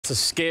the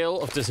scale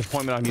of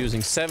disappointment I'm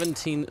using.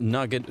 17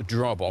 nugget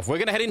drop-off. We're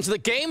going to head into the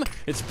game.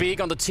 It's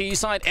big on the T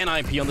side,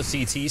 NIP on the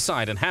CT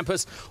side. And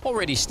Hampus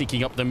already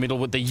sneaking up the middle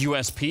with the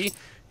USP.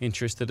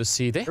 Interested to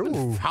see. They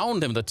haven't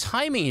found him. The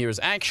timing here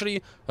is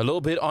actually a little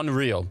bit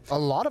unreal. A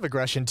lot of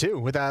aggression, too,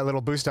 with that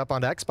little boost up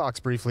onto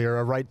Xbox briefly,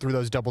 or right through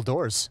those double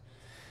doors.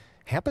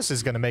 Hampus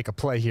is going to make a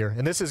play here,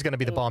 and this is going to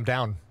be the bomb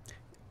down.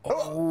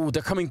 Oh,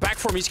 they're coming back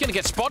for him. He's going to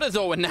get spotted,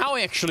 though, and now,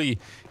 actually,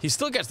 he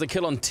still gets the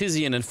kill on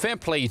Tizian, and fair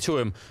play to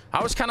him.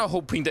 I was kind of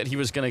hoping that he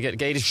was going to get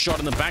gated shot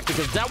in the back,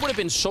 because that would have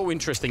been so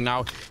interesting.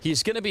 Now,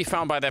 he's going to be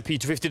found by that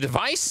P250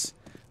 device,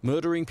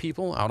 murdering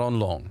people out on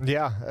long.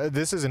 Yeah,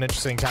 this is an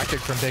interesting tactic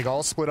from Big.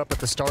 All split up at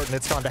the start, and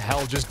it's gone to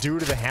hell just due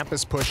to the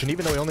Hampus push, and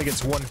even though he only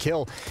gets one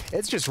kill,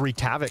 it's just wreaked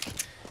havoc.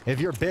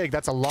 If you're Big,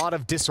 that's a lot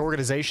of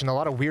disorganization, a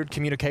lot of weird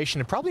communication,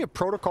 and probably a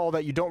protocol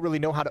that you don't really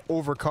know how to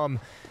overcome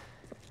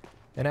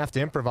and have to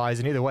improvise,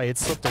 and either way, it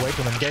slipped away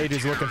from him. Gage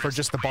is looking for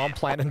just the bomb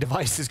plant, and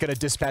Device is going to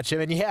dispatch him,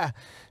 and yeah,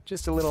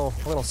 just a little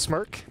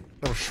smirk,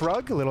 a little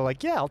shrug, a little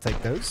like, yeah, I'll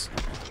take those.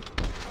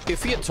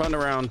 If he had turned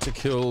around to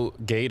kill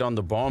Gate on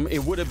the bomb,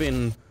 it would have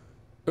been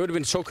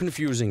so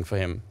confusing for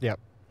him. Yep.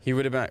 He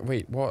would have been,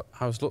 wait, what?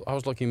 I was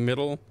looking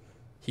middle.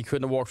 He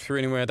couldn't have walked through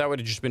anywhere. That would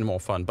have just been more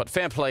fun. But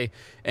fair play.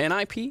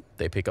 NIP,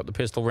 they pick up the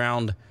pistol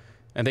round,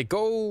 and they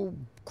go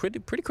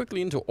pretty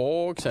quickly into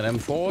AUGs and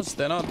M4s.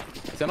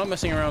 They're not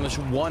messing around. There's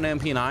one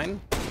MP9.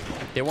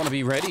 They want to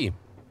be ready.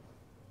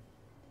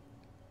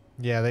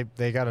 Yeah,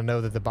 they got to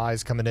know that the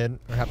buy's coming in,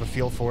 or have a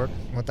feel for it.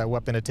 Want that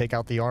weapon to take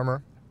out the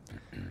armor.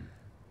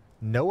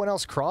 No one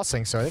else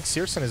crossing, so I think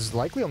Searson has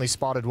likely only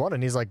spotted one,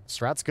 and he's like,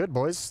 strat's good,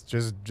 boys.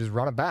 Just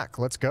run it back.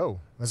 Let's go.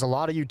 There's a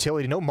lot of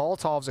utility. No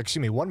Molotovs,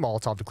 excuse me, one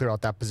Molotov to clear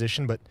out that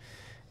position, but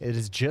it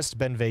has just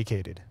been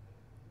vacated.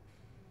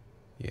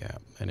 Yeah,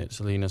 and it's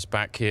Linus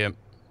back here.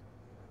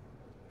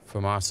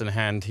 FAMAS in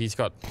hand. He's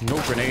got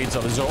no grenades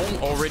of his own,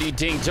 already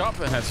dinged up,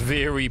 and that's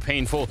very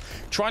painful.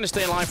 Trying to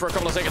stay alive for a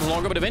couple of seconds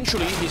longer, but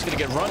eventually he's going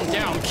to get run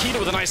down. Keto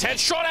with a nice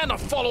headshot and a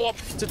follow-up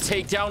to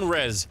take down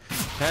Rez.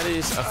 That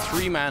is a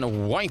three-man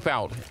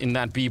wipeout in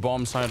that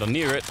B-bomb side or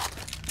near it.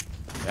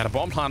 And a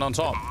bomb plant on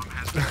top.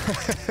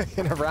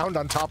 In a round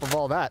on top of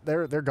all that,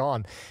 they're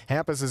gone.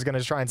 Hampus is going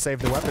to try and save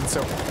the weapon.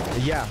 So,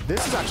 yeah,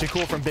 this is actually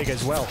cool from Big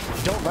as well.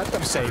 Don't let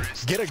them save.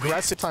 Get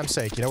aggressive for time's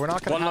sake. You know, we're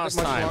not going to have it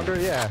much longer.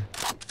 Yeah.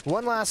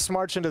 One last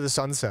march into the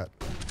sunset.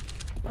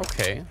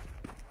 Okay.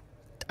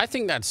 I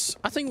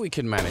think we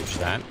can manage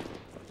that.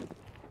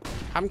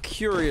 I'm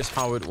curious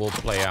how it will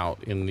play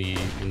out in the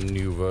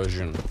new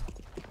version.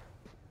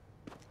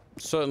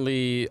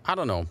 Certainly, I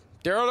don't know.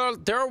 There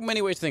are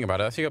many ways to think about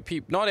it. I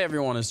think not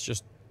everyone is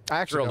just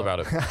thrilled about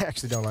it. I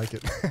actually don't like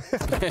it.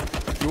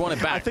 You want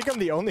it back? I think I'm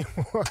the only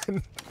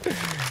one.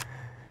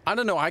 I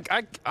don't know.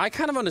 I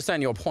kind of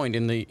understand your point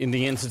in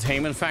the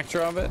entertainment factor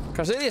of it,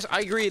 because it is.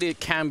 I agree it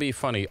can be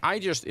funny. I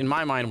just, in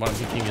my mind, what I'm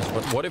thinking is,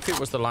 but what if it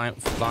was the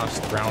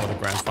last round of the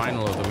grand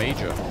final of the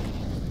major?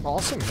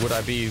 Awesome.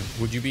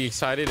 Would you be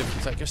excited if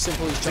it's like a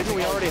simple? Didn't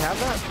we already have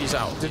that? He's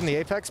out. Didn't the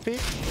Apex peak?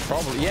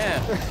 Probably,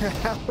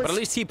 yeah. But at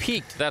least he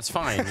peaked. That's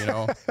fine, you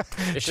know.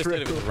 It's just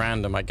that it was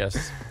random, I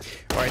guess.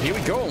 All right, here we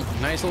go.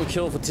 Nice little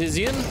kill for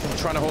Tizian.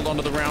 Trying to hold on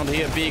to the round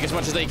here, Big as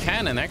much as they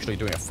can, and actually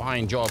doing a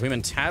fine job. Him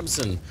and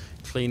Tabson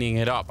cleaning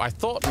it up. I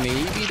thought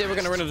maybe they were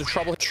going to run into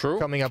trouble. True.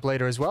 Coming up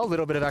later as well. A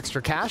little bit of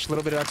extra cash, a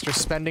little bit of extra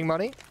spending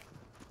money.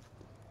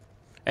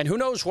 And who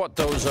knows what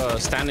those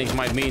standings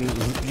might mean.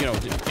 You know,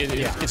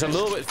 it's a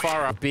little bit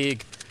far up.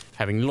 Big,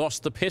 having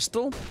lost the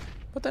pistol,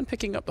 but then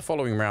picking up the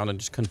following round and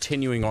just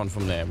continuing on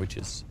from there, which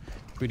is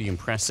pretty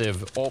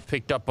impressive. All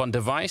picked up on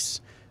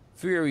device.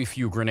 Very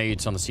few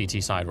grenades on the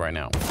CT side right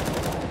now.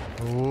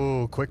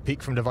 Ooh, quick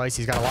peek from Device.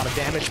 He's got a lot of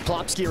damage.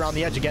 Plopsky around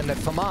the edge again. That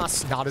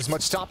FAMAS, not as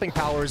much stopping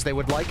power as they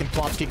would like, and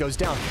Plopsky goes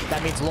down.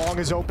 That means Long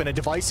is open, and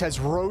Device has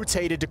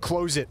rotated to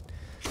close it.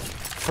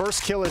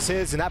 First kill is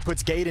his, and that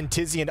puts Gade and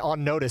Tizian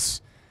on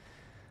notice.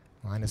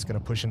 Linus going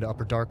to push into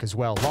upper dark as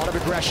well. A lot of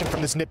aggression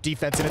from this NIP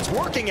defense, and it's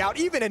working out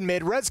even in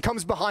mid. Rez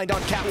comes behind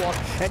on Catwalk,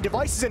 and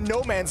Device is in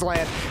no man's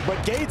land,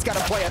 but Gade's got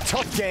to play a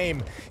tough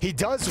game. He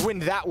does win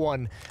that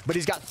one, but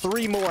he's got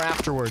 3 more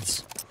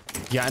afterwards.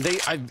 Yeah,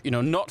 and you know,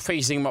 not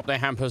facing him up there,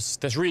 Hampus,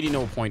 there's really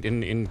no point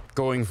in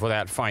going for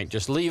that fight.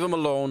 Just leave him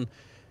alone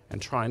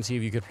and try and see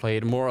if you could play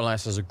it more or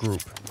less as a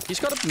group. He's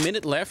got a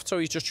minute left, so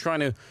he's just trying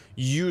to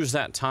use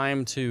that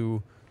time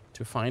to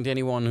find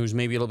anyone who's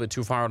maybe a little bit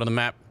too far out of the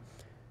map.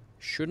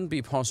 Shouldn't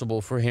be possible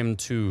for him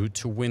to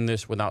win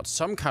this without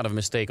some kind of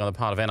mistake on the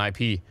part of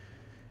NIP.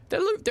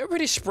 They're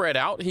pretty spread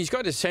out. He's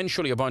got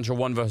essentially a bunch of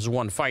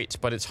 1v1 fights,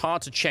 but it's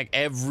hard to check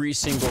every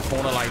single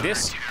corner like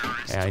this.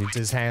 And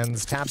his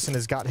hands. Tapson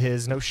has got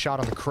his. No shot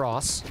on the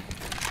cross.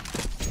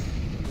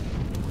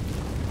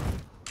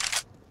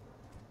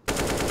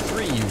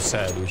 3, you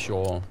said, was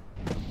your...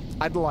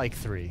 I'd like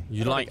 3.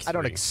 You like 3? I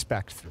don't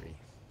expect 3.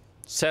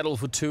 Settle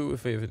for 2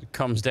 if it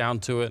comes down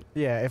to it.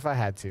 Yeah, if I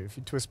had to. If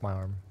you twist my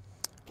arm.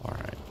 All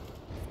right.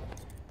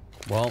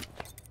 Well,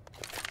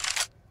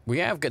 we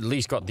have at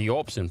least got the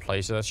orbs in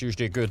place, so that's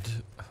usually a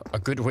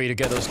good way to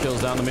get those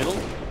kills down the middle.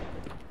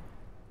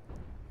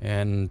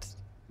 And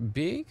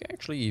Big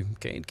actually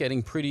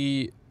getting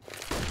pretty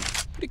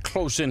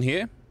close in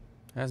here.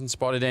 Hasn't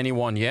spotted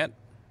anyone yet.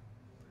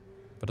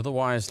 But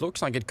otherwise,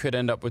 looks like it could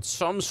end up with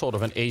some sort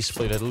of an ace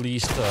split, at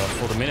least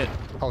for the minute.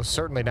 Oh,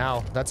 certainly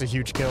now. That's a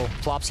huge kill.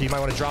 Flopsky, you might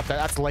want to drop that.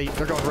 That's late.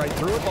 They're going right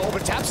through it. Oh,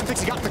 but Tabson thinks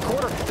he got in the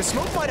corner. The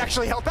smoke might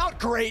actually help out.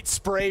 Great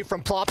spray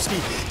from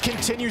Plopsky.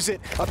 Continues it.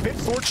 A bit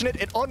fortunate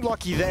and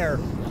unlucky there.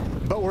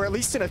 But we're at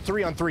least in a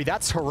 3-on-3.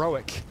 That's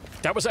heroic.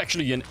 That was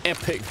actually an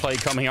epic play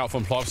coming out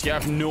from Plopsky. I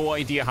have no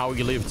idea how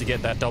he lived to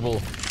get that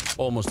double.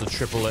 Almost a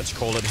triple, let's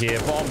call it here.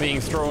 Bomb being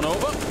thrown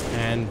over.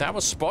 And that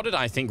was spotted,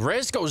 I think.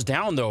 Rez goes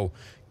down, though.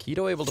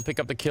 Keto able to pick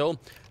up the kill.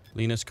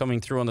 Linus coming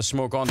through on the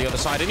smoke on the other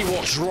side. And he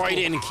walks right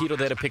in. Keto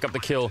there to pick up the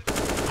kill.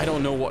 I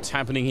don't know what's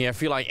happening here. I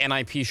feel like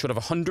NIP should have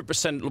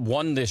 100%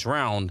 won this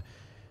round.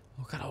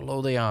 Look at how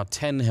low they are.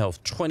 10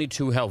 health,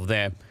 22 health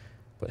there.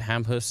 But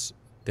Hampus,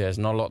 there's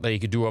not a lot that he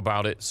could do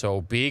about it.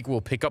 So Big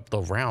will pick up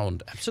the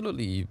round.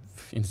 Absolutely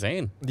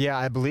insane. Yeah,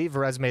 I believe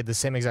Rez made the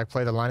same exact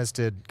play that Linus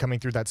did coming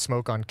through that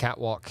smoke on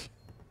Catwalk.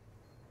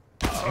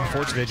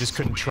 Unfortunately, they just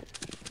couldn't try.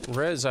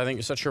 Rez, I think,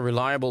 is such a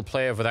reliable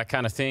player for that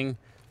kind of thing.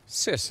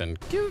 Sisson,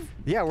 give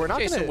we're not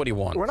Jason gonna, what he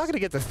wants. We're not going to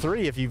get the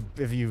 3 if you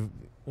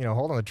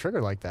hold on the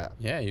trigger like that.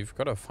 Yeah, you've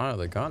got to fire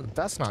the gun.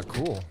 That's not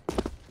cool.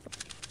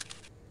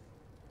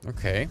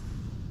 Okay.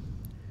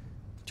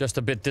 Just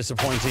a bit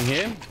disappointing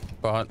here,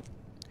 but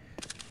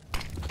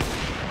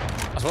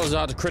I suppose it's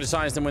hard to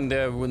criticize them when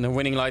they're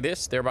winning like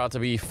this. They're about to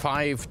be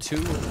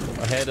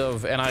 5-2 ahead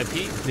of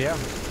NIP. Yeah.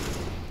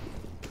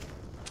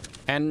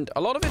 And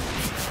a lot of it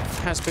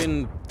has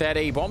been that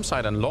A bomb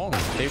side and long.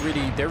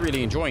 They're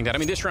really enjoying that. I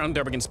mean, this round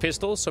they're against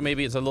pistols, so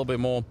maybe it's a little bit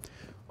more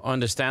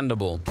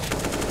understandable.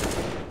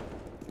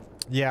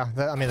 Yeah,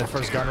 I mean the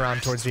first gun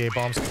round towards the A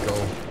bombs could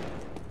go.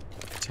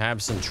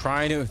 Tabson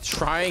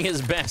trying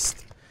his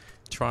best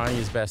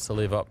to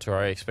live up to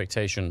our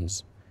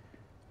expectations.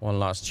 One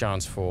last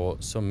chance for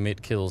some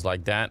mid kills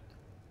like that.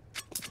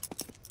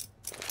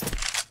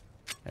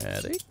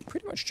 They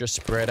pretty much just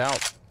spread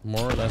out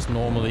more or less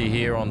normally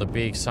here on the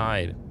Big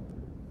side.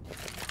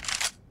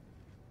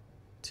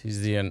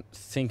 Tizian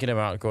thinking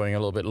about going a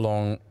little bit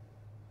long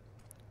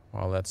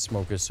while that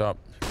smoke is up.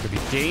 Could be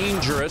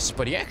dangerous,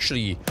 but he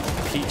actually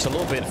peeks a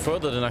little bit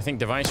further than I think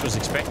Device was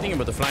expecting him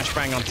with the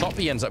flashbang on top.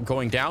 He ends up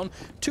going down.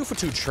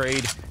 2-for-2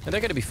 trade, and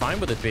they're going to be fine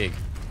with it, Big.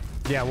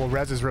 Yeah, well,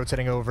 Rez is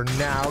rotating over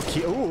now.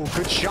 Ooh,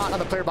 good shot on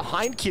the player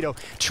behind Keto.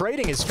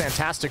 Trading is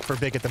fantastic for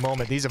Big at the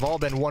moment. These have all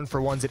been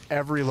 1-for-1s at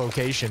every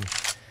location.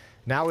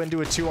 Now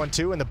into a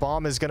 2-on-2, and the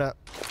bomb is going to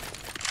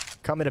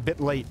come in a bit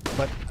late.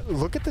 But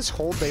look at this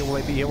hold they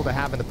will be able to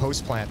have in the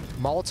post plant.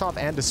 Molotov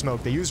and a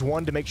smoke. They use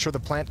one to make sure the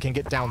plant can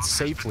get down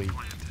safely.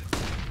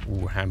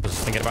 Ooh, Hampus is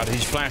thinking about it.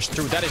 He's flashed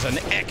through. That is an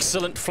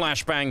excellent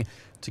flashbang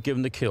to give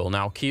him the kill.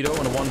 Now Keto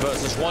in a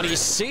 1-versus-1. He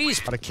sees...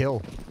 Got a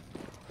kill.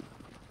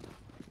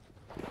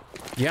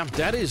 Yeah,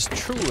 that is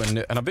true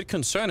and a bit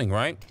concerning,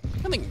 right?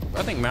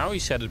 I think Maui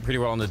said it pretty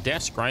well on the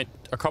desk, right?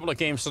 A couple of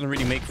games doesn't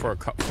really make for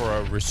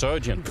a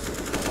resurgence.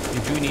 You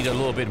do need a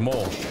little bit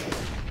more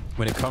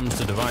when it comes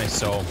to Device,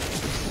 so we'll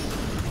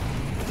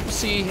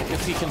see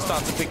if he can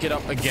start to pick it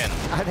up again.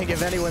 I think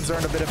if anyone's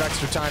earned a bit of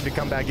extra time to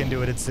come back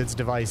into it, it's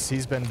Device.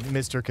 He's been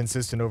Mr.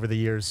 Consistent over the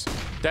years.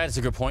 That is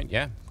a good point,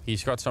 yeah.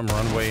 He's got some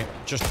runway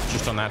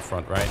just on that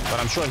front, right? But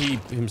I'm sure he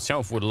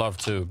himself would love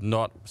to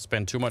not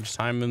spend too much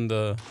time in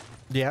the...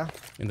 Yeah.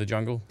 In the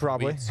jungle?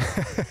 Probably.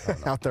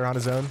 Out there on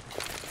his own.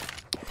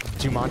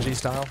 Jumanji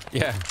style?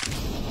 Yeah.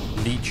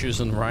 Leeches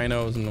and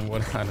rhinos and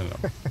what, I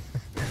don't know.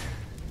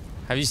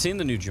 Have you seen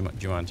the new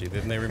Jumanji?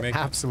 Didn't they remake it?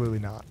 Absolutely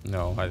not.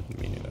 No, I didn't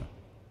mean it.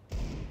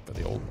 But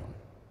the old one.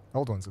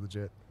 Old one's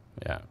legit.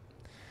 Yeah.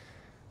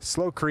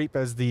 Slow creep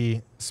as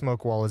the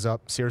smoke wall is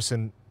up.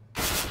 Searson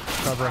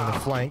covering the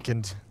flank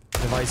and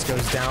Device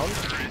goes down.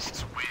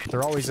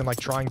 They're always in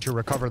like trying to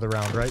recover the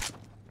round, right?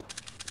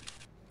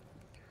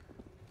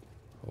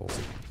 Oh.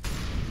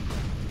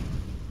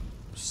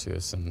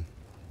 Searson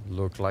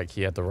looked like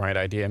he had the right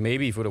idea.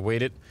 Maybe he would have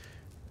waited.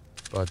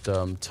 But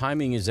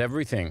timing is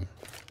everything.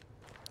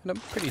 And a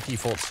pretty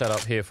default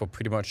setup here for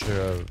pretty much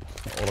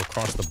all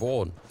across the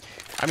board.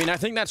 I mean, I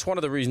think that's one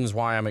of the reasons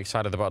why I'm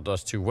excited about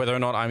Dust 2. Whether or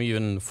not I'm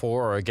even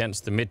for or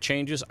against the mid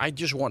changes, I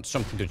just want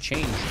something to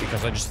change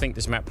because I just think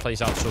this map plays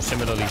out so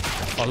similarly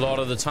a lot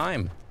of the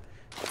time.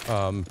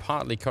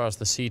 Partly because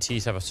the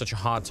CTs have such a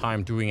hard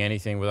time doing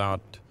anything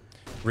without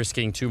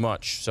risking too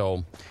much.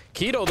 So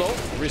Keto,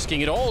 though,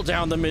 risking it all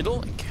down the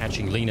middle and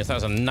catching Linus. That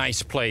was a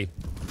nice play.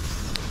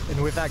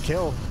 And with that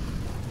kill,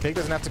 Big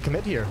doesn't have to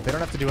commit here. They don't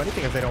have to do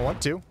anything if they don't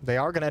want to. They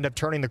are going to end up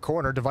turning the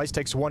corner. Device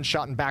takes one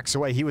shot and backs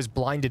away. He was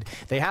blinded.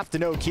 They have to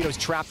know Keto's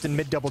trapped in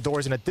mid double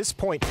doors, and at this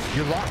point,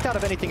 you're locked out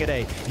of anything at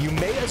A. You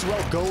may as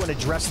well go and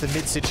address the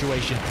mid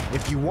situation.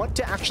 If you want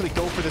to actually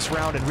go for this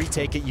round and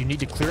retake it, you need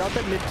to clear out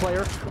that mid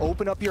player,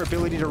 open up your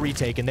ability to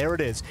retake, and there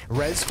it is.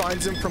 Rez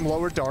finds him from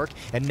lower dark,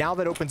 and now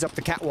that opens up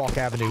the catwalk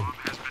avenue.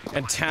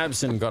 And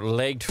Tabson got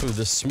legged through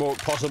the smoke,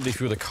 possibly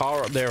through the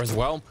car up there as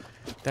well.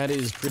 That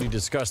is pretty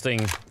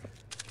disgusting.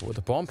 With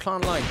a bomb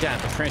plant like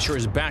that, the pressure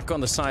is back on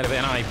the side of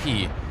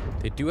NIP.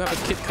 They do have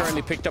a kit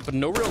currently picked up, but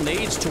no real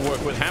nades to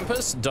work with.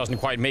 Hampus doesn't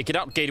quite make it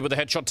out. Gated with a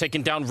headshot,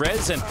 taking down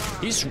Rez, and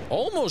he's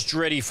almost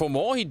ready for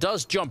more. He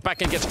does jump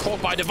back and gets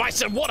caught by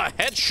Device, and what a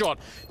headshot!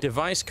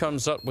 Device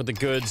comes up with the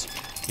goods.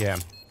 Yeah,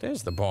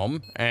 there's the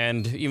bomb,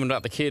 and even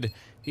without the kid,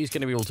 he's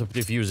going to be able to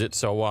defuse it,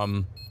 so,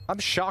 I'm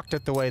shocked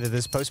at the way that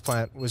this post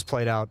plant was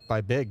played out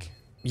by Big.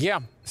 Yeah.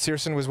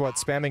 Searson was, what,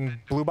 spamming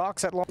blue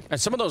box at long?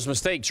 And some of those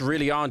mistakes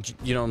really aren't,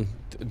 you know,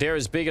 they're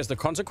as big as the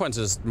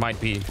consequences might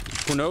be.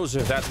 Who knows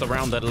if that's the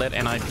round that let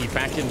NIP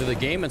back into the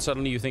game, and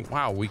suddenly you think,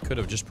 wow, we could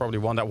have just probably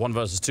won that 1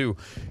 versus 2.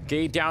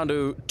 Gate down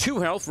to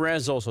 2 health.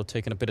 Rez also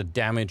taking a bit of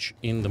damage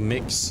in the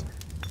mix.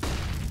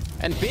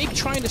 And Big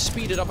trying to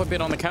speed it up a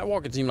bit on the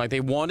catwalk. It seemed like they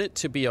want it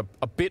to be a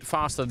bit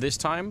faster this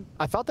time.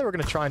 I thought they were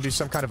going to try and do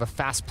some kind of a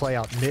fast play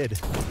out mid.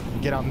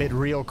 Get out mid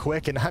real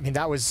quick, and I mean,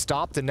 that was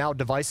stopped, and now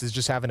Device is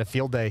just having a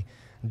field day.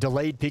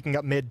 Delayed peeking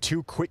up mid,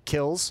 2 quick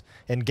kills,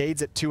 and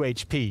Gade's at 2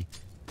 HP.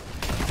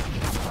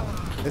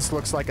 This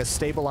looks like a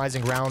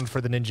stabilizing round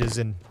for the Ninjas,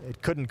 and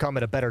it couldn't come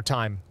at a better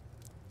time.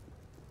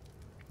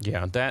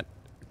 Yeah, that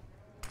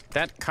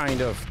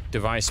kind of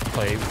Device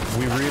play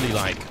we really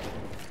like.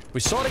 We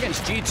saw it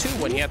against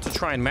G2 when he had to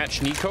try and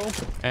match Nico,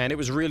 and it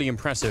was really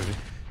impressive.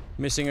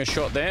 Missing a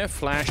shot there.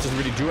 Flash doesn't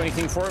really do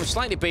anything for him.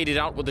 Slightly baited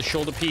out with the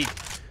shoulder peek.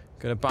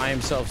 Gonna buy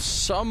himself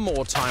some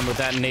more time with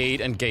that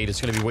nade, and Gate is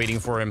gonna be waiting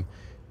for him.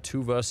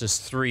 2 versus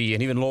 3,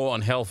 and even lower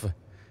on health.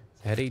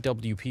 That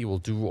AWP will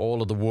do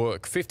all of the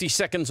work. 50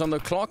 seconds on the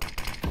clock.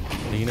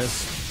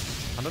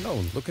 Linus, I don't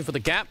know, looking for the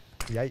gap.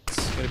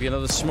 Yikes. Gonna be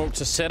another smoke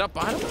to set up.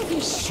 I don't know if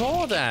he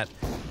saw that.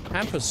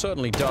 Hampus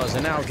certainly does,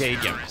 and now Gate,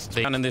 yeah,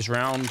 they done in this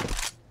round.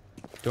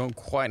 Don't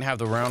quite have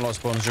the round loss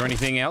bonus or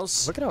anything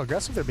else. Look at how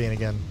aggressive they're being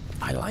again.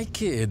 I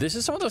like it. This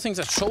is some of the things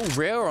that's so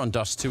rare on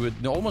Dust 2.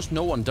 Almost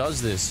no one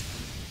does this.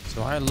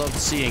 So I love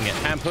seeing it.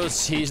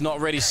 Hampus, he's not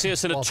ready.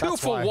 Searson, a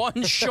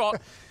 2-for-1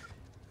 shot.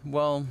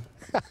 Well.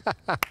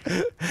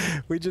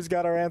 We just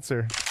got our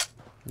answer.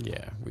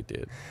 Yeah, we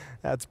did.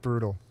 That's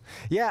brutal.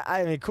 Yeah,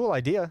 I mean, cool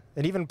idea.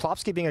 And even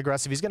Plopsky being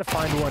aggressive, he's going to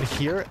find one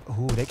here.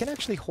 Ooh, they can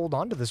actually hold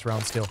on to this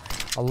round still.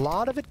 A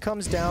lot of it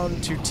comes down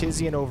to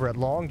Tizian over at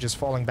long, just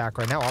falling back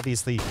right now.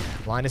 Obviously,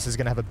 Linus is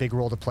going to have a big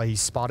role to play. He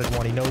spotted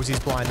one. He knows he's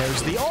blind.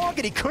 There's the AUG,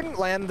 and he couldn't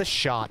land the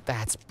shot.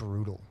 That's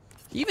brutal.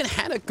 He even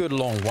had a good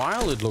long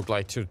while, it looked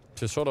like, to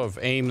sort of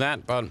aim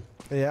that, but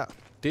yeah,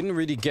 didn't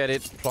really get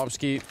it.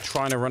 Plopsky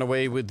trying to run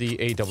away with the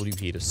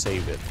AWP to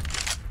save it.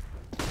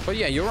 But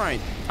yeah, you're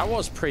right. I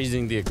was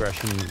praising the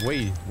aggression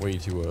way, way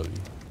too early.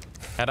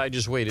 Had I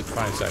just waited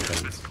 5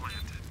 seconds,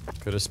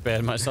 could have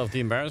spared myself the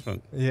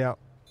embarrassment. Yeah.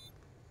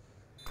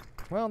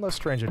 Well, no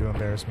stranger to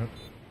embarrassment.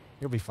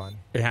 You'll be fine.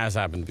 It has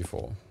happened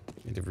before.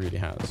 It really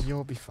has.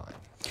 You'll be fine.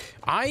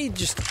 I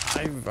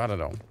don't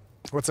know.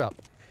 What's up?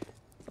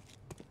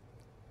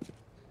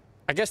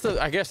 I guess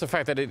the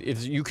fact that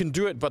you can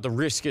do it, but the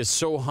risk is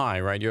so high,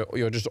 right?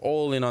 You're just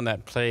all in on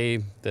that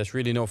play. There's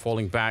really no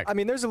falling back. I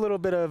mean, there's a little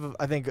bit of,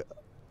 I think,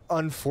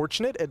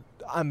 unfortunate.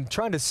 I'm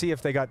trying to see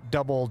if they got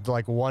doubled,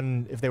 like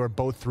one, if they were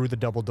both through the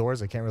double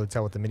doors. I can't really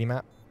tell with the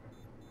minimap.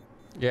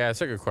 Yeah,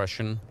 it's a good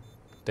question.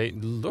 They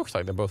looks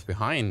like they're both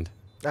behind.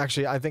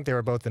 Actually, I think they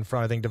were both in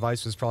front. I think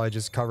Device was probably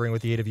just covering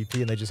with the AWP,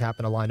 and they just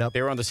happened to line up.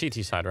 They were on the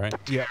CT side, right?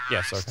 Yeah.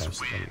 Yes, okay.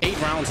 So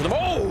 8 rounds of them.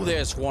 Oh,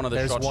 there's one of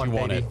the shots you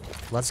wanted.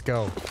 Let's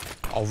go.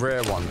 A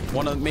rare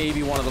one.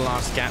 Maybe one of the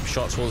last gap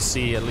shots we'll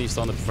see, at least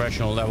on the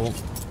professional level.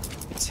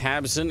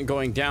 Tabson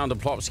going down to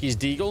Plopsky's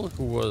Deagle,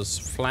 who was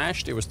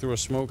flashed. It was through a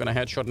smoke and a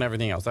headshot and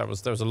everything else. There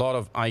was a lot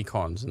of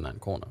icons in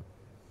that corner.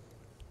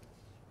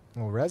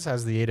 Well, Rez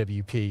has the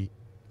AWP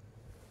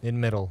in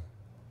middle.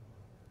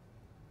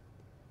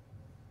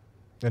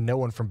 And no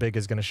one from Big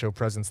is going to show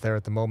presence there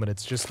at the moment.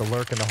 It's just the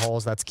lurk in the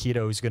halls. That's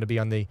Keto, who's going to be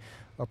on the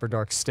upper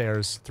dark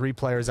stairs. 3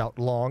 players out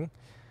long.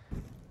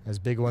 As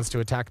Big wants to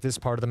attack this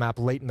part of the map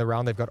late in the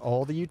round, they've got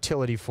all the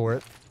utility for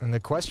it. And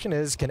the question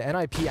is, can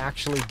NIP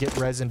actually get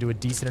Rez into a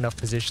decent enough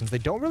positions? They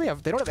don't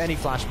have any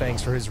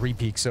flashbangs for his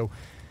repeak, so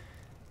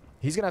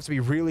he's going to have to be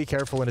really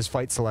careful in his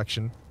fight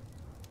selection.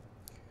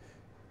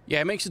 Yeah,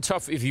 it makes it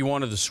tough if you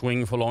wanted to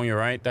swing for long, you're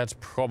right. That's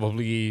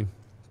probably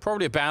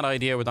a bad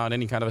idea without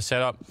any kind of a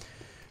setup.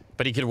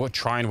 But he could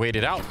try and wait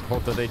it out.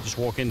 Hope that they just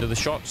walk into the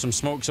shot. Some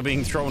smokes are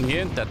being thrown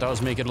here. That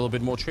does make it a little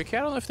bit more tricky.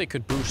 I don't know if they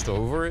could boost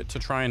over it to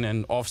try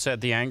and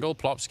offset the angle.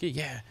 Plopsky,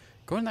 yeah.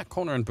 Go in that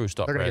corner and boost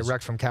up, They're going to Rez. get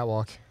wrecked from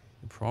catwalk.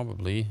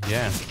 Probably,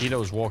 yeah.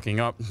 Keto's walking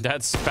up.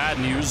 That's bad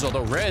news,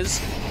 although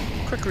Rez,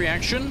 quick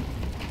reaction,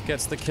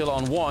 gets the kill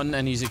on 1,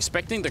 and he's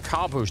expecting the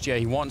car boost. Yeah,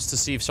 he wants to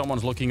see if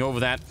someone's looking over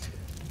that.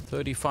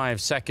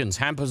 35 seconds.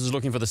 Hampus is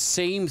looking for the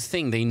same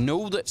thing. They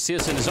know that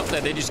Searson is up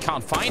there. They just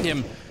can't find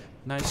him.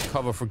 Nice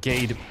cover for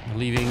Gade,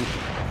 leaving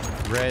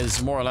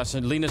Rez more or less.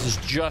 And Linus is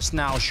just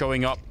now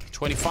showing up.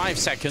 25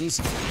 seconds.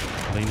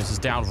 Linus is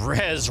down.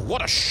 Rez,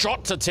 what a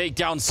shot to take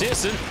down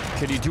Searson.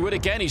 Could he do it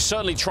again? He's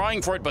certainly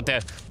trying for it, but they're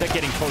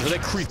getting closer. They're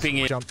creeping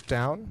in. Jump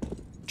down?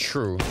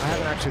 True. I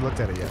haven't actually looked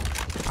at it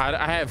yet.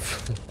 I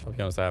have. I'll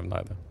be honest, I haven't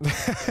either.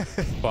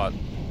 But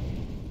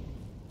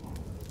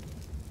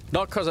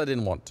not because I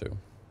didn't want to.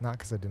 Not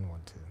because I didn't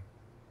want to.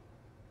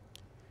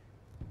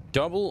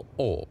 double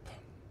AWP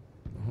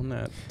on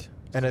that.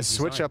 And a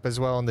switch up as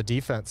well on the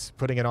defense.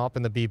 Putting an AWP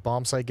in the B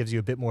bomb site gives you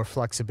a bit more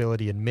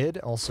flexibility in mid.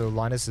 Also,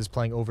 Linus is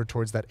playing over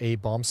towards that A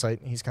bomb site.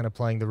 He's kind of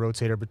playing the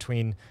rotator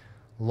between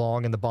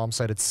long and the bomb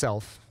site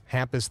itself.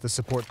 Hampus, the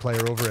support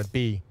player over at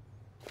B.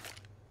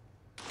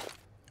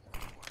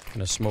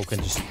 Gonna smoke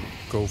and just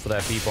go for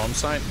that B bomb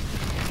site.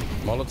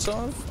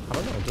 Molotov? I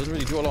don't know. It doesn't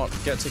really do a lot.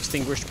 Gets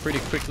extinguished pretty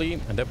quickly.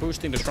 And they're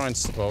boosting to try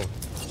and... Well,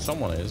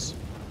 someone is.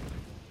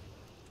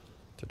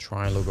 To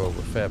try and look over.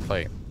 Fair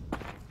play.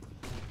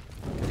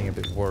 Getting a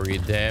bit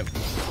worried there.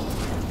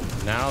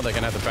 Now they're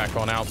gonna have to back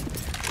on out.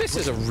 This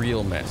is a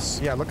real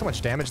mess. Yeah, look how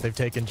much damage they've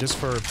taken just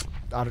for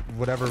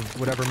whatever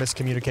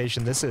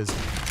miscommunication this is.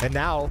 And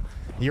now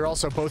you're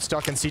also both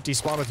stuck in CT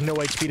spawn with no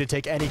HP to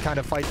take any kind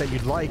of fight that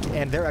you'd like,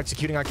 and they're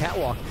executing on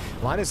catwalk.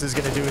 Linus is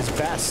gonna do his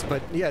best,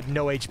 but he had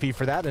no HP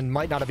for that and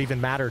might not have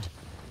even mattered.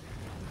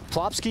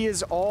 Plopsky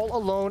is all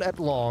alone at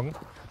long.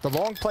 The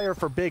long player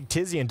for Big,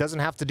 Tizian, doesn't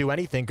have to do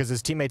anything because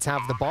his teammates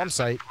have the bomb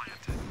site.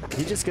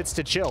 He just gets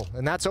to chill.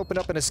 And that's opened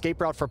up an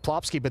escape route for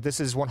Plopsky, but this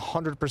is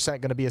 100%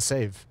 going to be a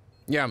save.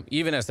 Yeah,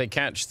 even as they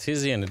catch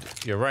Tizian,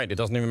 you're right, it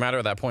doesn't even matter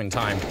at that point in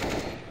time.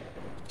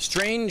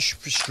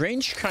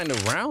 Strange kind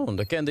of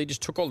round. Again, they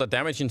just took all the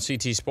damage in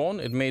CT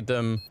spawn. It made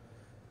them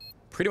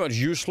pretty much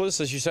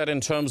useless, as you said, in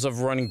terms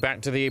of running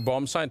back to the A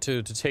bomb site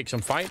to take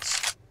some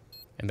fights.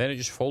 And then it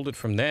just folded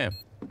from there.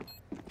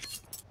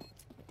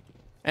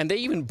 And they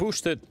even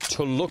boosted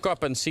to look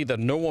up and see that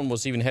no one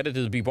was even headed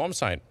to the B bomb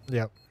site.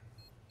 Yep.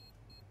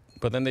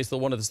 But then they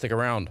still wanted to stick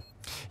around.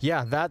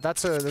 Yeah,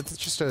 that's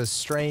just a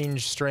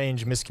strange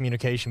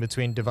miscommunication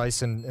between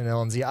Device and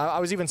LNZ. I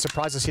was even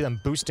surprised to see them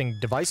boosting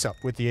Device up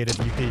with the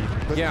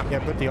AWP.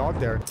 Put the AUG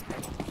there.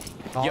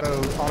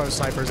 Auto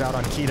snipers out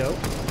on Keto.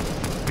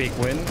 Big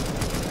win.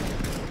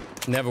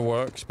 Never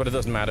works, but it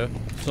doesn't matter.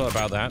 It's not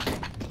about that.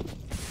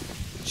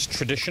 It's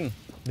tradition.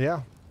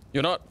 Yeah.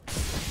 You're not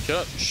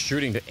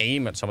shooting to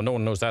aim at someone. No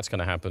one knows that's going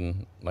to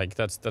happen. Like,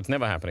 that's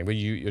never happening. But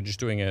you're just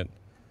doing it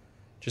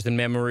just in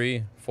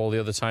memory for all the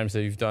other times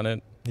that you've done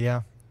it.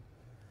 Yeah.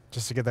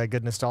 Just to get that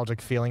good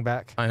nostalgic feeling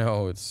back. I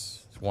know.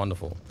 It's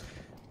wonderful.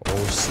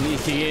 Oh,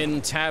 sneaking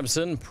in.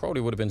 Tabson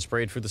probably would have been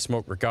sprayed through the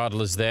smoke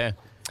regardless there.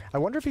 I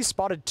wonder if he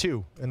spotted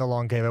two in the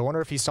long game. I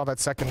wonder if he saw that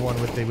second one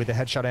with the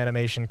headshot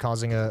animation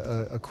causing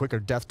a quicker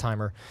death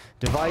timer.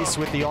 Device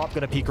with the AWP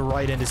going to peek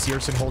right into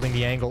Searson holding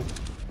the angle.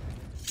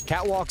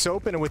 Catwalk's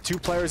open, and with two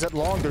players at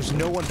long, there's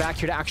no one back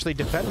here to actually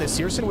defend this.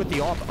 Searson with the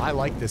AWP, I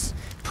like this.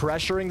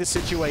 Pressuring the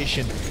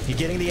situation. He's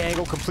getting the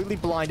angle completely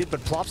blinded,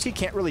 but Plopsky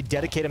can't really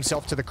dedicate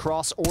himself to the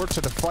cross or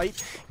to the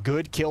fight.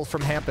 Good kill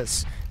from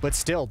Hampus. But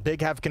still,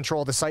 Big have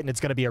control of the site, and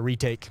it's going to be a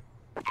retake.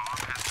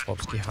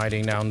 Plopsky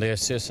hiding down there,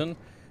 Searson.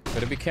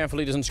 Better be careful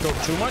he doesn't scope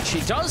too much.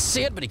 He does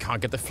see it, but he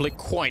can't get the flick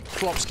quite.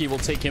 Plopsky will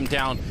take him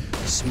down.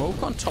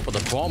 Smoke on top of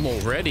the bomb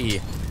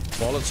already.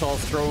 Molotov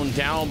thrown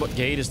down, but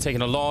Gade is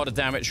taking a lot of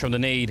damage from the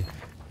nade.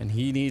 And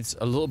he needs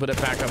a little bit of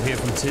backup here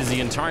from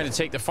Tizian, trying to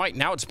take the fight.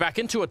 Now it's back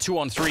into a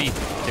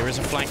 2-on-3. There is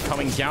a flank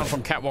coming down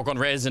from Catwalk on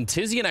Rez, and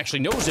Tizian actually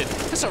knows it.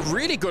 That's a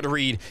really good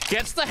read.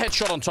 Gets the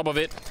headshot on top of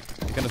it.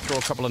 They're going to throw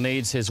a couple of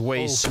nades his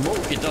way.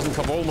 Smoke, it doesn't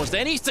cover almost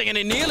anything, and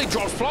it nearly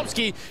drops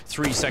Plopsky.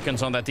 3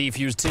 seconds on that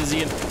defuse,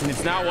 Tizian, and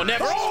it's now or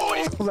never.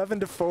 Oh!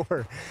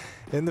 11-4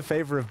 in the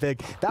favor of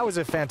Big. That was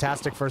a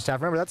fantastic first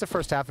half. Remember, that's the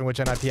first half in which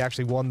NIP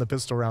actually won the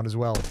pistol round as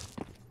well.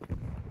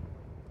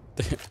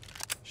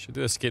 Should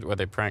do a skit where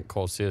they prank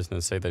call Searson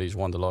and say that he's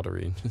won the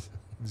lottery.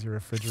 Is your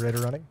refrigerator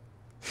running?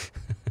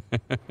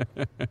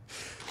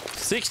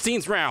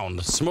 16th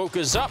round.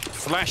 Smokers up.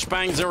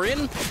 Flashbangs are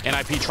in.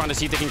 NIP trying to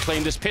see if they can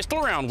claim this pistol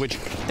round, which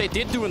they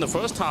did do in the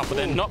first half, but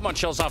then not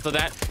much else after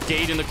that.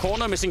 Gade in the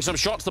corner, missing some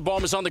shots. The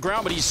bomb is on the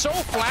ground, but he's so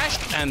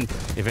flashed, and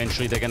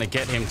eventually they're going to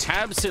get him.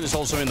 Tabson is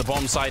also in the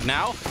bomb side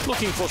now,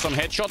 looking for some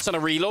headshots and a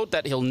reload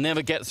that he'll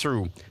never get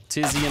through.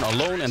 Tizian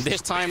alone, and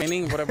this time,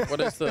 what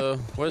is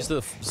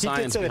the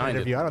science behind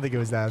it? I don't think it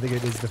was that. I think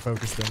it is the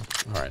focus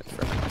thing. All right,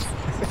 fair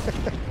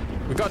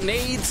enough. We've got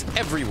nades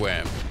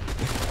everywhere.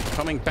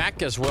 Coming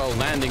back as well,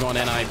 landing on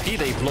NIP.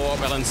 They blow up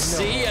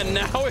LNC, and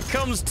now it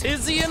comes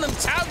Tizian and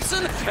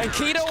Tabson and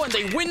Keto, and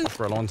they win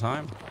for a long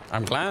time.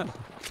 I'm glad.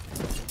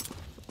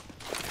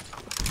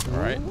 All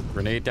right,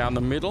 grenade down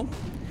the middle.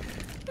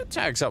 It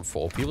tags up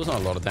 4 people. It's not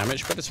a lot of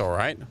damage, but it's all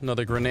right.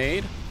 Another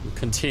grenade. We'll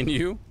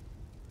continue.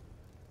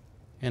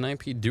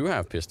 NIP do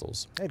have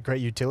pistols. They had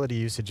great utility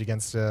usage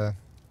against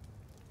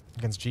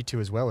G2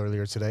 as well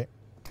earlier today.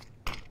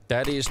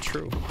 That is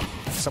true.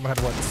 Someone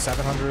had, what,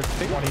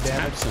 720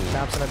 damage?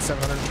 Tabson had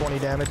 720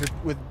 damage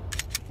with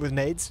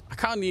nades? I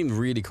can't even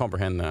really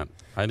comprehend that.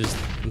 I'm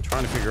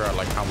trying to figure out,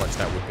 like, how much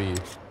that would be.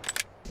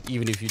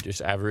 Even if you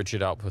just average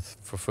it out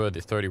for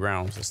 30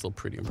 rounds, it's still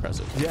pretty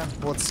impressive. Yeah,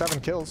 well, it's 7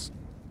 kills.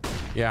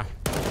 Yeah,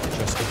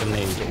 just with the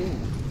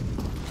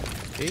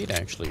nade. 8,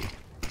 actually.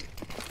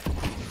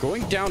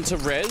 Going down to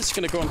Rez,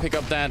 gonna go and pick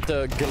up that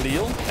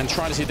Galil and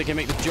try to see if they can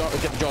get the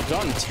job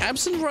done.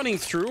 Tabson running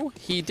through.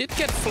 He did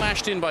get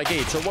flashed in by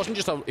Gade, so it wasn't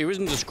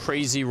just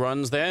crazy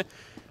runs there,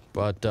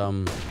 but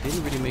didn't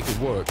really make it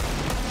work.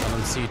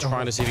 LNC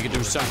trying to see if he can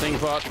do something,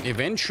 but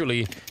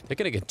eventually they're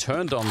going to get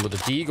turned on with the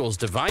Deagle's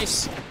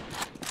device.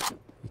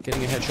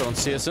 Getting a headshot on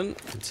Searson.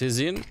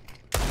 Tizian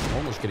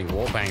almost getting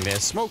wallbang there.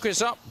 Smoke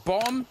is up.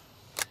 Bomb.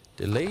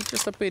 Delayed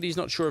just a bit. He's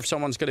not sure if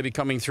someone's going to be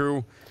coming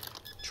through.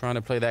 Trying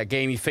to play that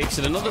game. He fakes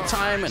it another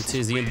time, and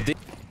Tizian did.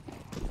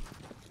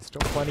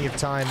 Still plenty of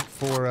time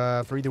for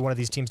either one of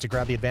these teams to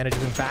grab the advantage.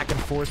 We've been back and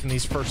forth in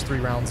these first 3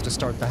 rounds to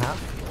start the half.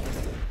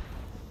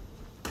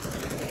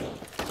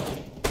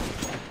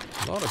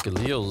 A lot of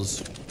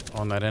Galils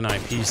on that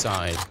NIP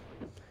side.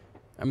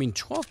 I mean,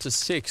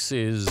 12-6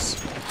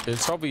 is...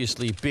 It's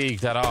obviously big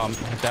that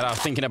are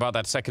thinking about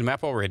that second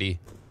map already.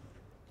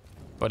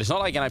 But it's not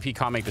like NIP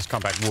can't make this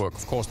comeback work.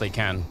 Of course they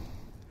can.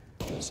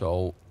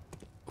 So,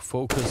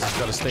 focus has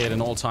got to stay at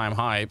an all-time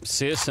high.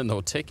 Searson,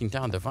 though, taking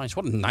down Device.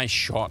 What a nice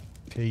shot.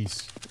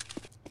 Peace.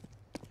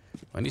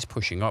 And he's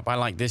pushing up. I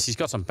like this. He's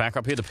got some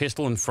backup here. The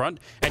pistol in front.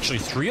 Actually,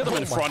 3 of them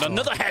in front. God.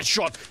 Another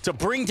headshot to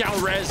bring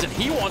down Rez, and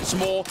he wants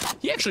more.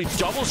 He actually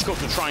double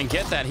scoped to try and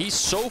get that. He's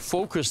so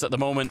focused at the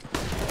moment,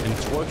 and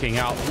it's working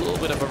out. A little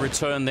bit of a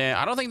return there.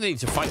 I don't think they need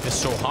to fight this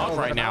so hard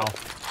right now.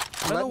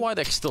 I don't know why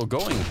they're still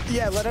going.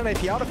 Yeah, let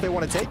NIP out if they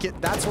want to take it.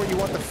 That's where you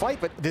want the fight,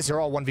 but these are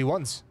all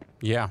 1v1s.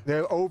 Yeah.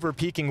 They're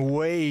over-peaking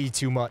way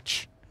too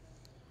much.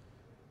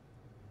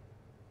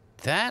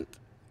 That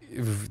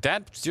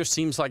just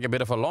seems like a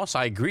bit of a loss.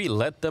 I agree.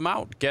 Let them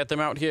out. Get them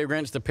out here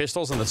against the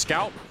pistols and the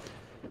scout.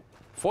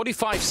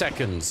 45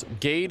 seconds.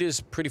 Gade is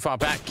pretty far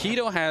back.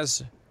 Keto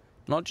has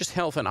not just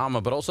health and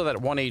armor, but also that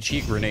 1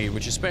 HE grenade,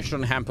 which especially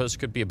on hampers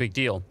could be a big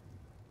deal.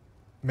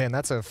 Man,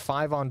 that's a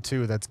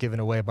 5-on-2 that's given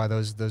away by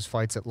those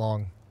fights at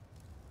long.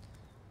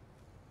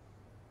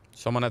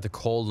 Someone had to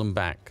call them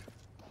back.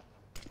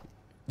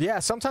 Yeah,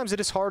 sometimes it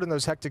is hard in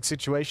those hectic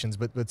situations,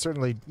 but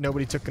certainly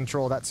nobody took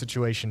control of that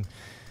situation.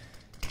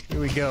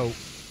 Here we go.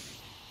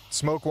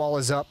 Smoke wall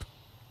is up.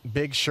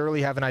 Big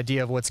surely have an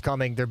idea of what's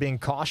coming. They're being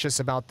cautious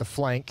about the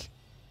flank.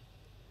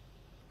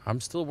 I'm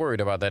still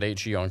worried about that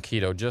HE on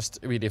Keto. Just,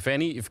 I mean,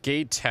 if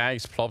Gade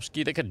tags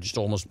Plopsky, they could just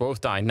almost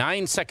both die.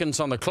 9 seconds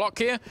on the clock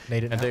here.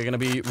 And they're going to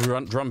be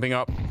drumming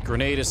up.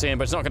 Grenade is in,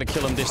 but it's not going to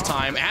kill him this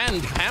time.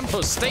 And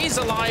Hampus stays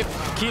alive.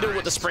 Keto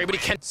with the spray, but he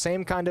can't.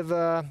 Same kind of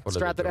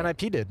strat that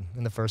NIP did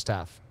in the first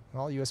half.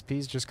 All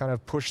USPs just kind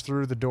of push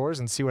through the doors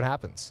and see what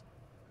happens.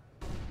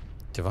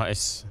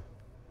 Device.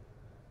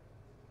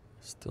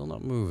 Still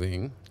not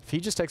moving. If he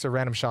just takes a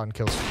random shot and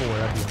kills 4,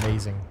 that'd be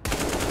amazing.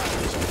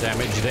 Some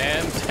damage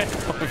there.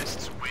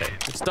 Okay.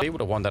 They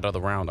would have won that other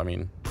round. I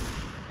mean,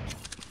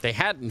 they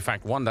had, in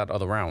fact, won that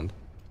other round.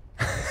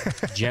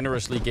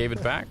 Generously gave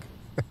it back.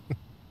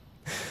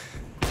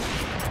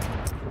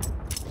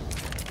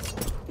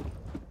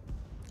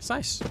 It's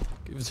nice.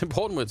 It's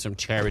important with some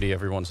charity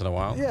every once in a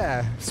while.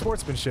 Yeah,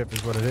 sportsmanship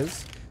is what it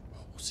is.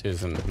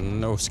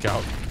 No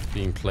scout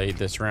being played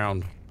this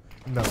round.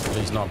 No. At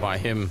least not by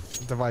him.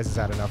 Device has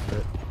had enough of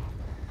it.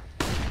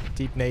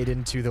 Deep nade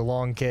into the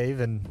long cave,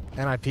 and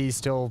NIP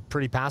still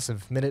pretty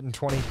passive. Minute and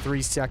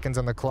 23 seconds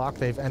on the clock.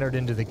 They've entered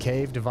into the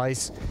cave.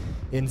 Device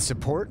in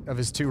support of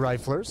his 2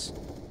 riflers.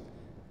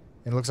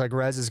 It looks like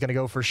Rez is going to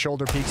go for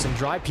shoulder peeks and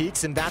dry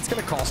peeks, and that's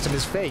going to cost him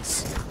his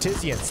face.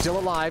 Tizian still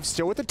alive,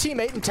 still with a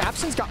teammate, and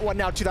Tapson's got one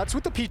now too. That's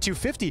with the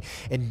P250,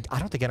 and I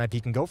don't think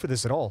NIP can go for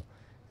this at all.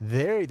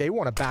 They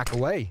want to back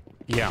away.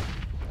 Yeah.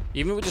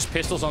 Even with just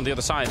pistols on the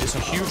other side, it's a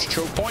huge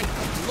choke point.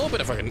 A little bit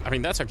of a... I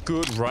mean, that's a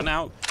good run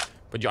out.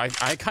 But I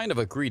kind of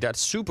agree. That's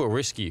super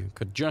risky.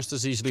 Could just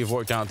as easily have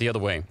worked out the other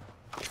way.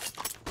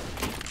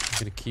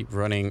 Gonna keep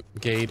running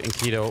Gade and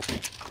Keto.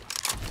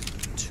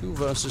 2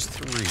 versus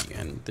 3.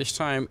 And this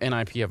time,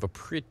 NIP have a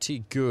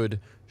pretty good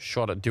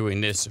shot at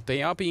doing this.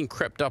 They are being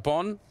crept up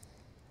on.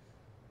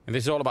 And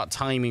this is all about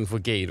timing for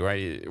Gade,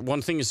 right?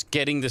 One thing is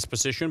getting this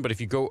position, but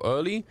if you go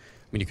early, I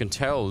mean, you can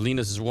tell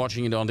Linus is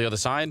watching it on the other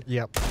side.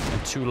 Yep.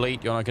 And too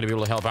late, you're not going to be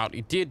able to help out.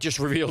 He did just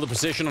reveal the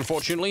position,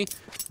 unfortunately.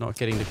 Not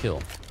getting the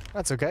kill.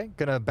 That's okay.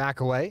 Gonna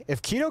back away.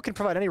 If Keto can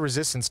provide any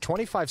resistance,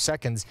 25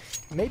 seconds,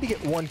 maybe get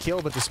 1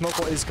 kill, but the smoke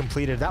wall is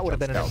completed. That would have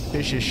been an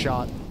ambitious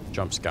shot.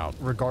 Jump scout.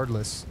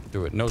 Regardless.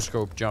 Do it. No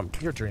scope, jump.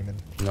 You're dreaming.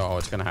 No,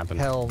 it's gonna happen.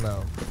 Hell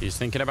no. He's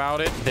thinking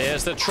about it.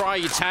 There's the try.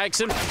 He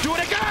tags him. Do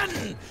it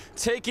again!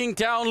 Taking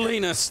down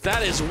Linus.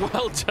 That is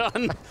well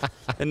done.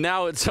 And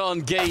now it's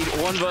on Gade.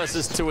 1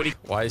 versus 2.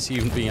 Why is he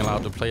even being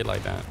allowed to play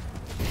like that?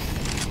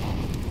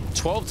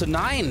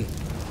 12-9.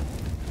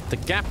 The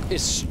gap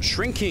is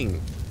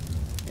shrinking.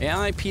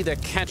 NIP, they're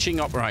catching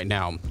up right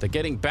now. They're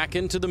getting back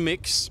into the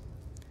mix.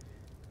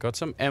 Got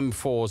some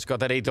M4s. Got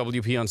that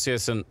AWP on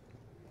Searson.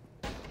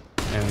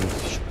 And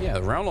yeah,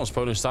 the round loss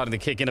bonus starting to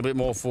kick in a bit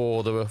more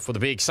for the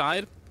big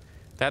side.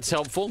 That's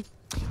helpful.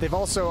 They've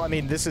also, I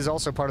mean, this is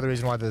also part of the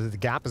reason why the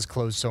gap is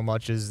closed so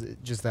much, is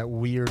just that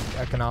weird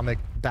economic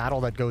battle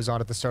that goes on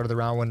at the start of the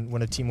round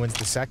when a team wins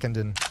the second,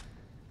 and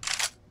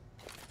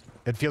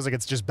it feels like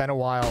it's just been a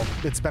while.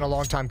 It's been a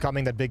long time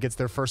coming that Big gets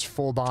their first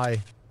full buy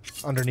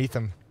underneath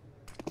them.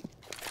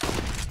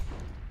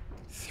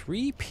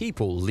 3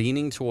 people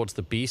leaning towards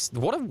the beast.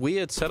 What a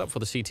weird setup for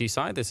the CT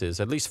side this is,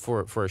 at least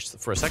for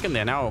a second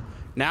there.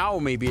 Now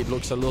maybe it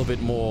looks a little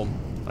bit more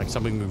like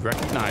something we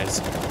recognize.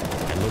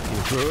 And looking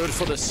good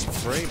for the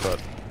spray, but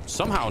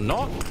somehow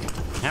not.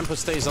 Hamper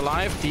stays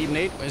alive. Deep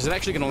nade. Is it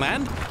actually going to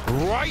land?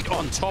 Right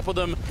on top of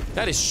them.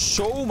 That is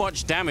so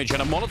much damage,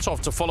 and a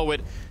Molotov to follow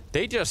it.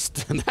 They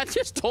just... that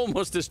just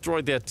almost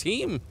destroyed their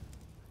team.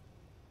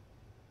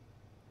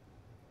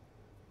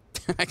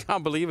 I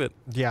can't believe it.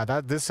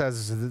 Yeah, this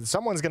has...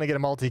 someone's going to get a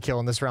multi-kill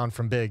in this round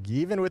from Big.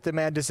 Even with the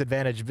man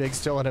disadvantage, Big's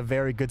still in a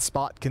very good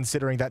spot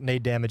considering that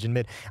nade damage in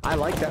mid. I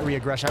like that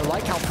re-aggression. I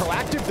like how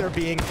proactive they're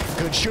being.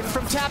 Good shooting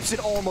from Taps, it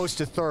almost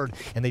to third.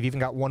 And they've even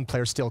got one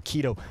player still,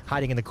 Keto,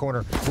 hiding in the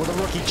corner. Will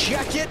the rookie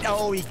check it?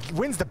 Oh, he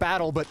wins the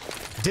battle, but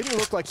didn't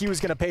look like he was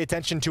going to pay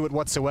attention to it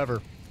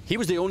whatsoever. He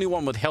was the only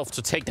one with health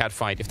to take that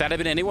fight. If that had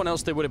been anyone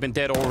else, they would have been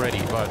dead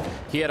already. But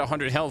he had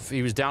 100 health.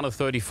 He was down to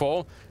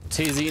 34.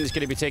 Tizian is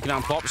going to be taking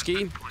on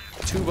Plopsky.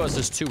 2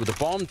 versus 2 with the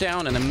bomb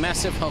down and a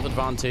massive health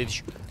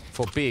advantage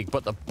for Big.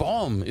 But the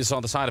bomb is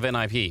on the side of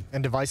NIP.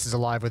 And Device is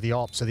alive with the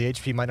AWP, so the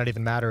HP might not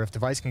even matter. If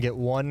Device can get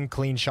one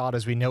clean shot,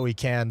 as we know he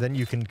can, then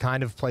you can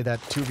kind of play that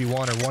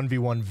 2v1 or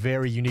 1v1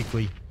 very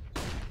uniquely.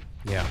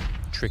 Yeah,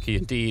 tricky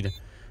indeed.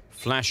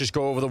 Flashes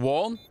go over the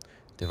wall.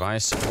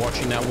 Device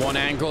watching that one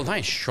angle.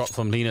 Nice shot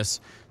from Linus.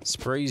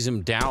 Sprays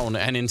him down.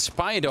 And in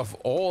spite of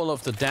all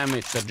of the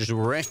damage that just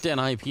wrecked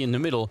NIP in the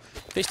middle,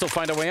 they still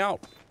find a way out.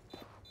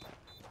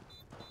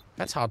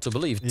 That's hard to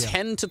believe. Yeah.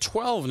 10 to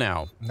 12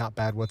 now. Not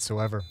bad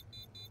whatsoever.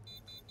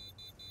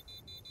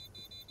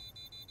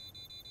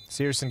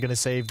 Searson going to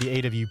save the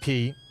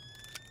AWP.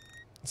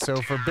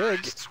 So for Big,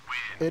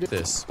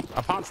 this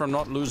apart from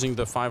not losing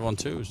the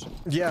 5-on-2s.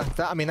 Yeah,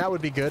 I mean that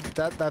would be good.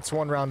 That's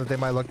one round that they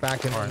might look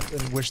back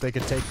and wish they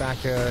could take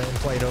back and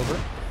play it over.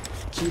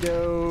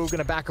 Keto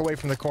gonna back away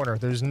from the corner.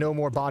 There's no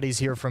more bodies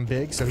here from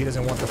Big, so he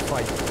doesn't want the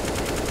fight.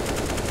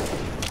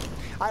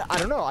 I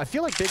don't know. I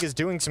feel like Big is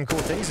doing some cool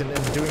things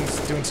and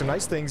doing some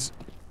nice things.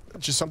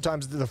 Just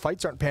sometimes the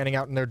fights aren't panning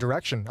out in their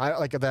direction. I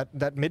like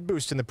that mid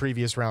boost in the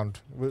previous round.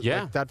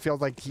 Yeah, like, that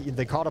felt like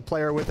they caught a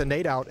player with a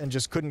nade out and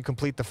just couldn't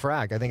complete the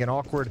frag. I think an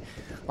awkward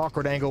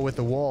angle with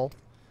the wall.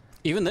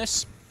 Even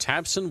this,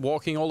 Tabson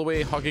walking all the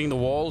way, hugging the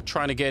wall,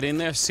 trying to get in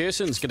there.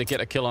 Searson's gonna get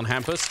a kill on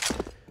Hampus,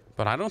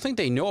 but I don't think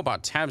they know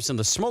about Tabson.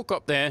 The smoke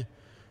up there.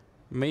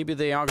 Maybe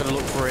they are gonna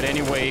look for it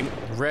anyway.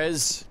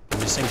 Rez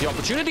missing the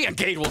opportunity, and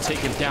Gade will take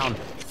him down.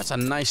 That's a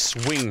nice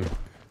swing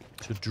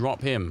to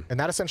drop him. And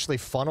that essentially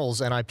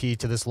funnels NIP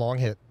to this long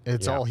hit.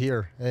 It's all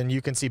here. And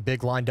you can see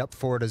Big lined up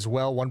for it as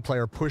well. One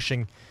player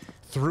pushing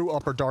through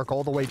Upper Dark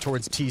all the way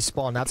towards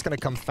T-spawn. That's going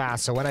to come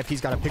fast. So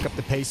NIP's got to pick up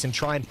the pace and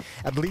try and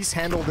at least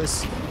handle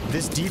this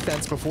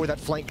defense before that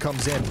flank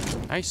comes in.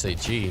 I say,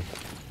 gee,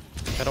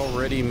 that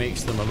already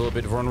makes them a little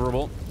bit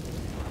vulnerable.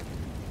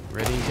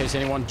 Ready in case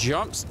anyone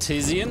jumps.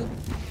 Tizian,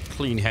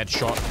 clean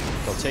headshot.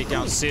 They'll take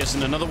down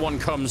Searson. Another one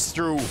comes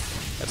through.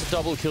 That's a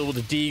double kill with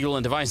the Deagle,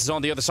 and Device is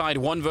on the other side.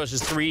 1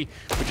 versus 3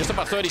 with just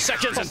about 30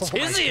 seconds, and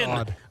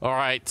Tizian! All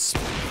right,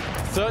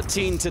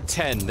 13 to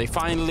 10. They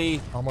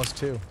finally... Almost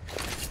 2.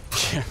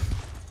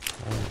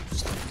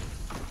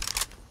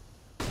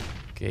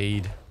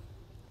 Gade,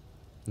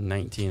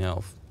 19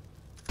 health,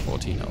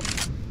 14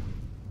 health.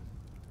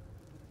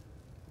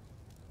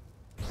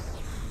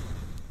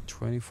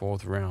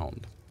 24th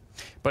round.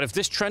 But if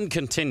this trend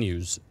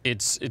continues,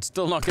 it's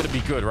still not going to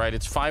be good, right?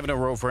 It's 5 in a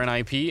row for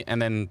NIP,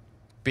 and then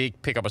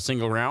Big pick up a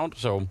single round.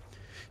 So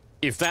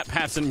if that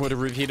pattern were to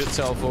repeat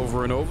itself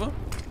over and over,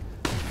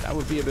 that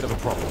would be a bit of a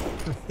problem.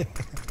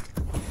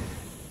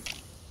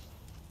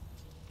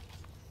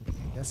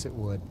 Yes, it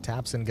would.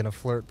 Tapson gonna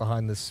flirt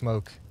behind the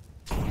smoke.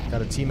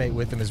 Got a teammate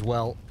with him as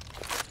well.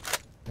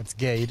 That's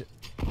Gade.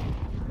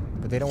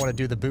 But they don't want to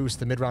do the boost,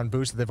 the mid-round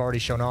boost that they've already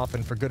shown off,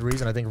 and for good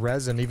reason. I think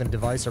Rez and even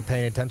Device are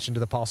paying attention to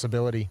the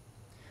possibility.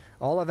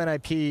 All of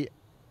NIP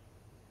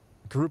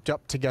grouped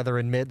up together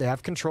in mid. They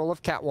have control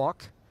of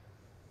Catwalk.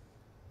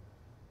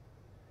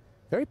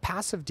 Very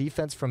passive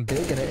defense from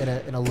Big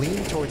and a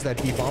lean towards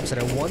that B bomb site.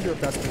 I wonder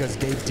if that's because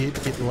Gade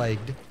did get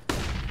legged.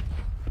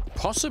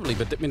 Possibly,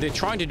 but I mean, they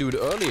tried to do it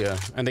earlier,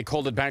 and they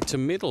called it back to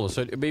middle.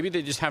 So maybe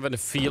they just have a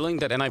feeling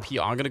that NIP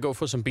are going to go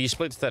for some B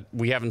splits that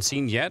we haven't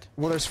seen yet.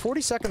 Well, there's 40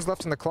 seconds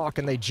left on the clock,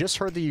 and they just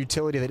heard the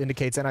utility that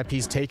indicates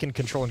NIP's taken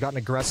control and gotten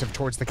aggressive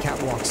towards the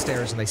catwalk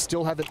stairs, and they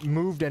still haven't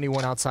moved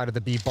anyone outside of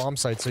the B bomb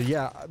site. So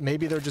yeah,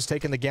 maybe they're just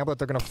taking the gamble that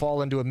they're going to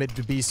fall into a mid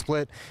to B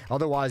split.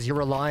 Otherwise, you're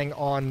relying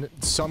on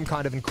some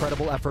kind of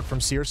incredible effort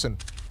from Searson.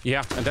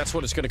 Yeah, and that's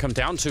what it's going to come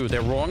down to.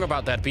 They're wrong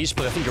about that B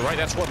split. I think you're right.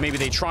 That's what maybe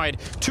they tried.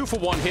 2 for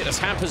 1 hit as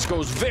Hampers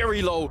goes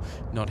very low.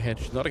 Not a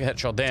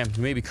headshot there.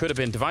 Maybe could have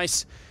been.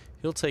 Device,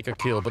 he'll take a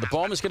kill. But the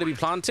bomb is going to be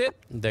planted.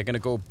 They're going to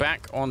go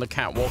back on the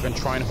catwalk and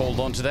try and hold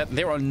on to that.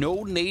 There are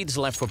no nades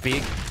left for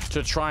Big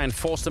to try and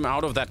force them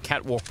out of that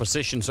catwalk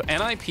position. So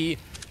NIP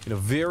in a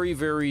very,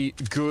 very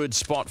good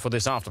spot for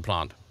this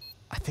afterplant.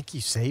 I think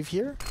you save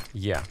here?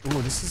 Yeah.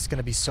 Ooh, this is going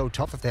to be so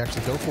tough if they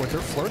actually go for it.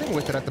 They're flirting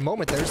with it at the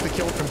moment. There's the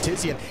kill from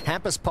Tizian.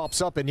 Hampus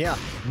pops up, and yeah,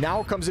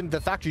 now comes into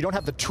the fact you don't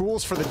have the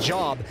tools for the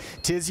job.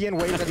 Tizian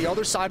waiting on the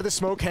other side of the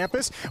smoke.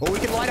 Hampus, oh, we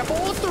can line up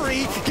all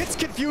three. Gets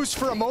confused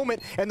for a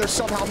moment, and they're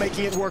somehow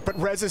making it work, but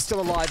Rez is still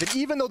alive. And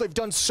even though they've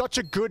done such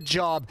a good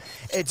job,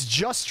 it's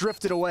just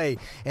drifted away.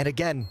 And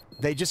again,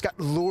 they just got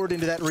lured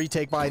into that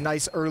retake by a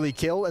nice early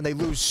kill, and they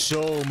lose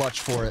so much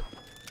for it.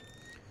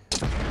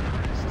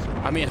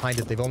 I mean, Behind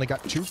it, they've only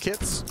got 2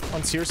 kits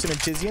on Searson and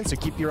Tizian, so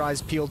keep your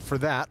eyes peeled for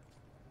that.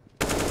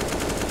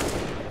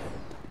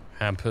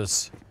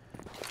 Hampus,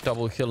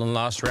 double kill in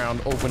last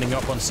round, opening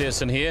up on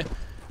Searson here.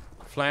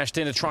 Flashed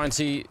in to try and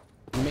see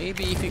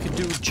maybe if he could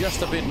do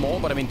just a bit more,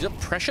 but I mean, the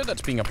pressure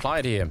that's being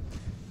applied here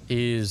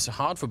is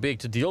hard for Big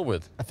to deal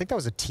with. I think that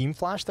was a team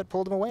flash that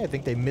pulled him away. I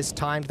think they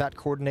mistimed that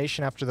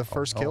coordination after the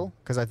first kill,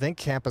 because I think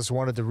Hampus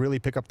wanted to really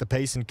pick up the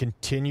pace and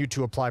continue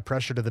to apply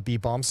pressure to the B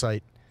bomb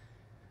site.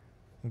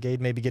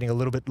 Gade maybe getting a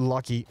little bit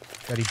lucky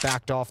that he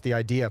backed off the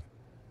idea.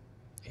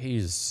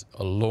 He's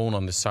alone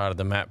on this side of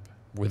the map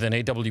with an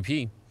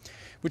AWP,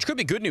 which could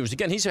be good news.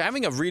 Again, he's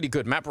having a really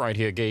good map right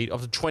here, Gade.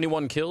 Up to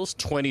 21 kills,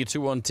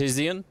 22 on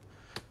Tizian.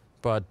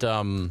 But,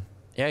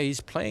 yeah, he's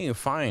playing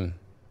fine.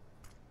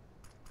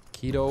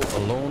 Keto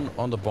alone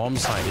on the bomb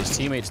side. His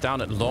teammates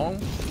down at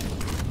long.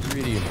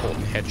 Really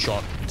important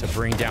headshot to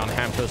bring down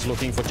Hampus,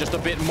 looking for just a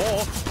bit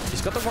more.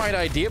 He's got the right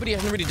idea, but he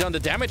hasn't really done the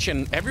damage,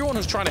 and everyone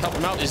who's trying to help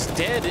him out is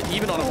dead,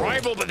 even on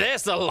arrival, but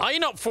there's the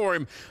lineup for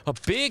him. A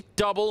big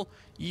double,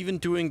 even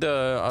doing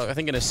the, I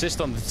think, an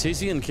assist on the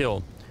Tizian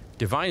kill.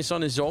 Device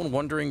on his own,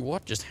 wondering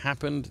what just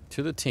happened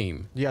to the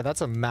team. Yeah,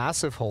 that's a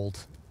massive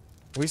hold.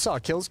 We saw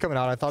kills coming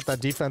out. I thought that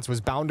defense was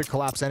bound to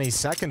collapse any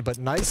second, but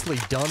nicely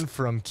done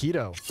from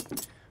Keto.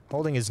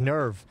 Holding his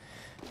nerve.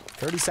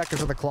 30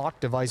 seconds on the clock.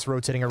 Device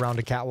rotating around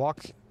a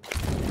catwalk.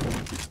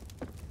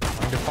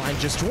 Trying to find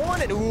just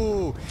one, and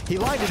ooh, he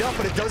lined it up,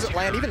 but it doesn't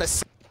land. Even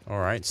the. All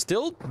right,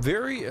 still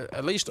very,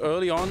 at least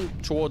early on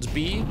towards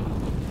B.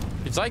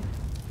 It's like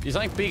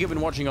Big have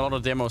been watching a lot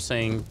of demos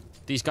saying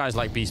these guys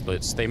like B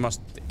splits. They must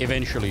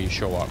eventually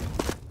show up.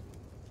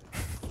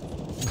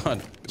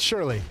 But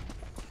surely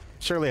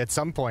at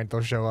some point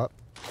they'll show up.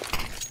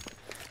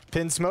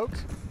 Pin smoke.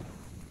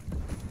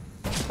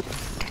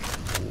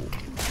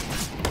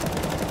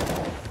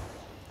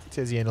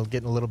 Tizian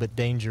getting a little bit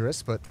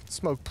dangerous, but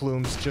smoke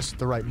plumes just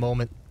the right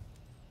moment.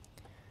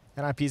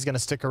 NIP is going to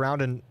stick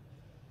around, and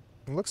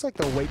it looks like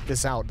they'll wait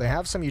this out. They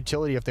have some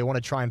utility if they want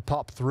to try and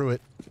pop through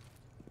it.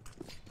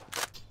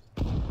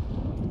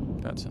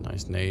 That's a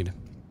nice nade.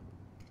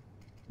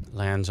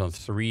 Lands on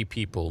 3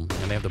 people,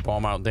 and they have the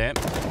bomb out there.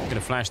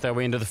 Gonna flash their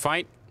way into the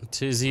fight.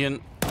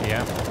 Tizian,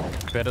 yeah,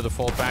 better to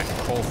fall back,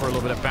 call for a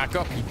little bit of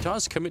backup. He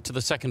does commit to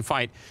the second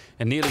fight,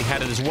 and nearly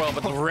had it as well,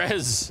 but the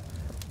res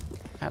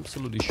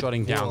absolutely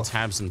shutting down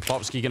Tabs, and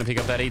Plopsky gonna pick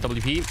up that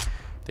AWP.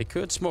 They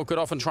could smoke it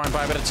off and try and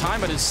buy a bit of time,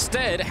 but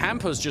instead,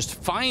 Hampus just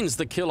finds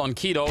the kill on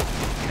Keto,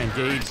 and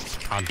Gade,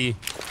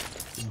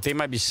 they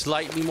might be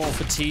slightly more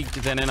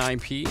fatigued than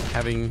NIP,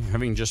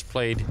 having just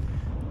played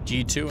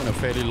G2 in a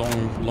fairly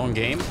long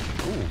game.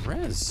 Ooh,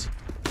 Rez.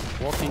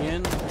 Walking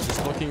in,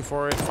 just looking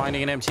for it,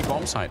 finding an empty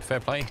bomb site. Fair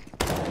play.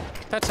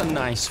 That's a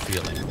nice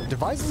feeling.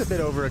 Device is a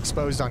bit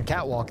overexposed on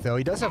catwalk, though.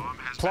 He does have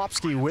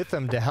Plopsky with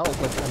him to help,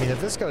 but I mean,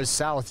 if this goes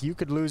south, you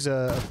could lose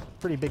a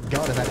pretty big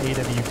gun in that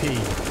AWP.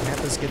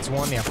 Hampus gets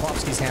one. Yeah,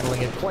 Plopsky's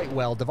handling it quite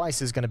well.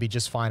 Device is going to be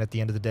just fine at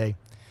the end of the day.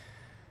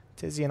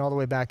 Tizian all the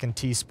way back in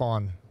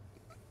T-spawn.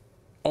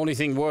 Only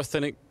thing worse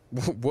than it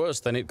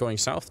going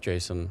south,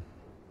 Jason,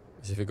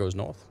 is if it goes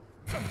north.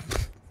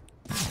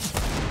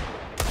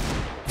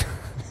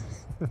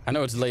 I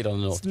know it's late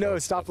on the north. No,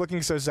 stop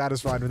looking so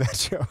satisfied with that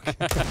joke.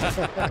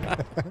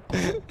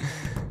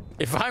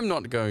 If I'm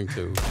not going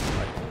to.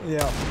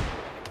 Yeah.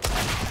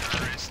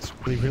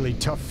 Really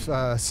tough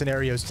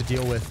scenarios to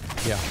deal with.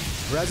 Yeah.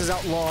 Rez is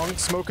out long,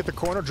 smoke at the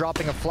corner,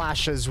 dropping a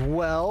flash as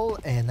well,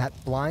 and that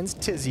blinds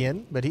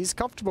Tizian, but he's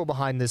comfortable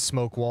behind this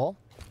smoke wall.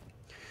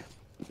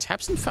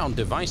 Tabson found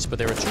Device, but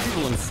there are 2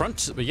 people in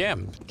front. But yeah,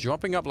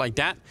 dropping up like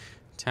that.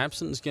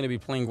 Tabson's going to be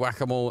playing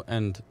whack-a-mole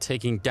and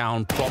taking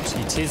down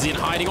Plopsky. Tizian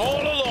hiding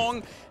all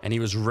along, and he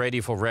was ready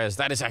for Rez.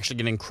 That is actually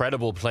an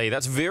incredible play.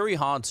 That's very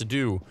hard to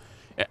do.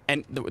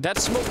 And that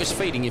smoke is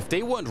fading. If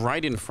they weren't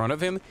right in front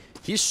of him,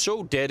 he's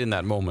so dead in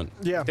that moment.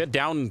 Yeah. They're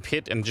down in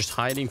pit and just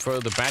hiding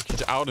further back,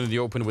 just out in the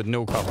open with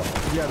no cover.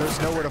 Yeah,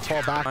 there's nowhere to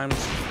fall back. I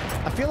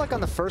feel like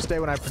on the first day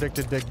when I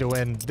predicted Big to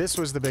win, this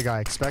was the Big I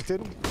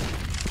expected.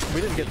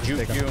 We didn't get the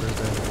Big on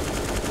Thursday.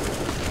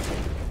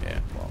 Yeah,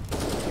 well.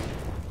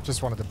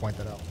 Just wanted to point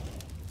that out.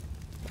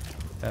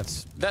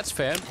 That's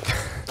fair.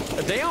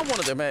 They are one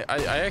of them. They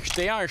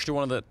are actually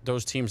one of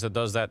those teams that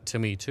does that to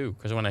me too.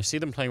 Because when I see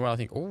them playing well, I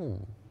think, oh,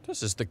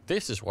 this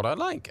is what I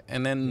like.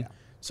 And then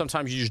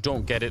sometimes you just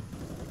don't get it.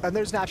 And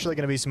there's naturally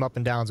going to be some up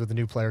and downs with the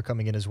new player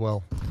coming in as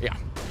well. Yeah,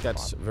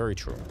 that's very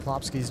true.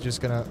 Plopsky's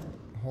just going to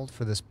hold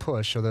for this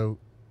push, although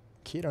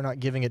Keto not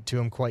giving it to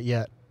him quite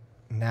yet.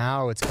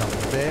 Now it's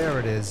coming. There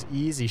it is.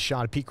 Easy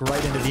shot. Peek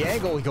right into the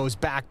angle. He goes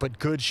back, but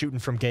good shooting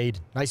from Gade.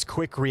 Nice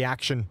quick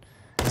reaction.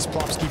 As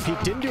Plopsky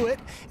peeked into it,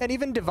 and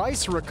even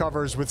Device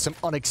recovers with some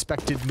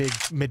unexpected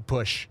mid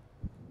push.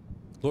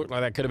 Looked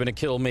like that could have been a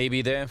kill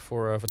maybe there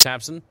for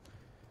Tabson.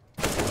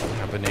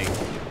 Happening.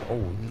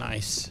 Oh,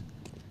 nice.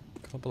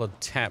 Couple of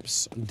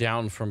taps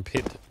down from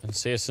Pit, and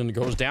Searson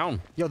goes down.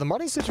 Yo, the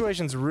money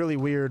situation's really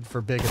weird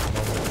for Big at the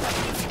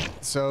moment.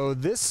 So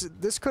this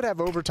could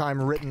have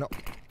overtime written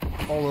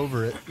all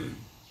over it.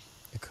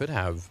 It could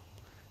have.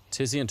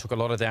 Tizian took a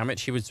lot of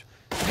damage. He was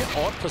in an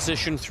odd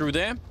position through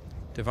there.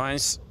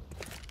 Device,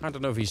 I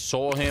don't know if he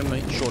saw him.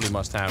 He surely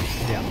must have.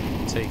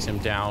 Yeah. Takes him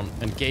down.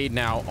 And Gade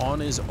now on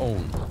his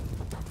own.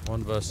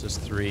 1 versus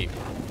 3.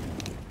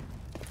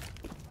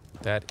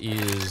 That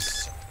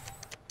is,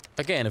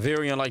 again, a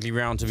very unlikely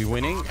round to be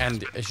winning.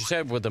 And as you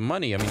said, with the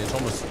money, I mean, it's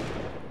almost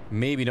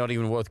maybe not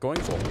even worth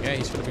going for. Yeah,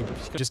 he's going to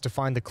be... Just to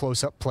find the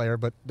close-up player,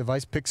 but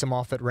Device picks him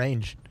off at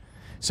range.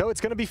 So it's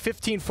going to be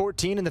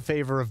 15-14 in the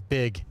favor of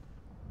Big.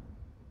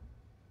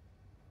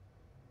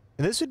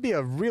 And this would be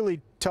a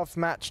really tough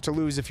match to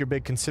lose if you're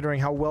Big, considering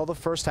how well the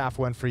first half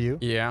went for you.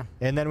 Yeah.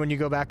 And then when you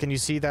go back and you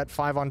see that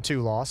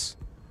 5-on-2 loss.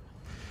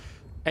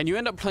 And you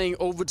end up playing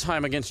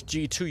overtime against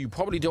G2. You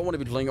probably don't want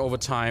to be playing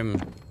overtime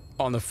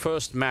on the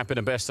first map in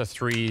a best of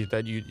 3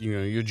 that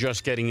you're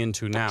just getting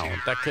into now.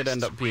 That could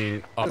end up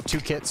being up. 2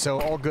 kits,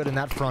 so all good in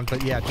that front.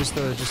 But yeah, just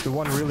the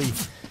one really,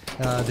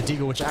 the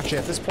Deagle, which actually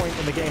at this point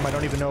in the game, I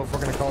don't even know if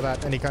we're going to call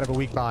that any kind of a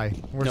weak buy.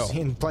 We're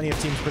seeing plenty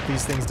of teams put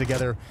these things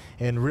together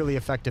in really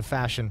effective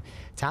fashion.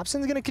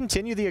 Tabson's going to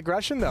continue the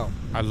aggression, though.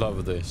 I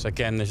love this.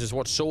 Again, this is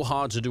what's so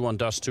hard to do on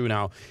Dust 2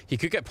 now. He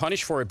could get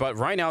punished for it, but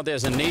right now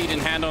there's a nade in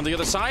hand on the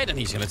other side, and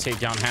he's going to take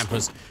down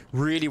Hampers.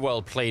 Really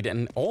well played,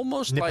 and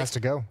almost Nip like... has to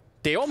go.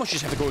 They almost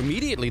just have to go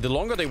immediately. The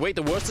longer they wait,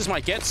 the worse this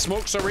might get.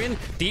 Smokes are in.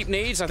 Deep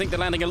nades. I think they're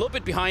landing a little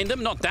bit behind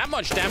them. Not that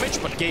much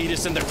damage, but Gade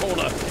is in the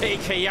corner.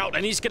 AK out,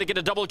 and he's going to get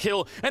a double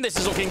kill. And this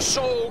is looking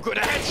so good.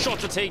 A headshot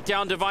to take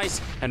down Device.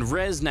 And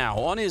Rez now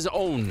on his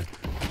own.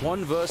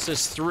 1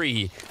 versus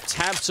 3.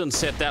 Tabson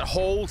set that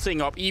whole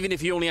thing up. Even if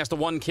he only has the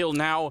 1 kill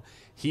now,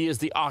 he is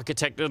the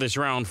architect of this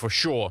round for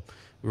sure.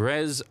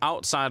 Rez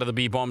outside of the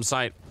B-bomb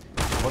site.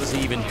 What does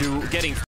he even do? Getting...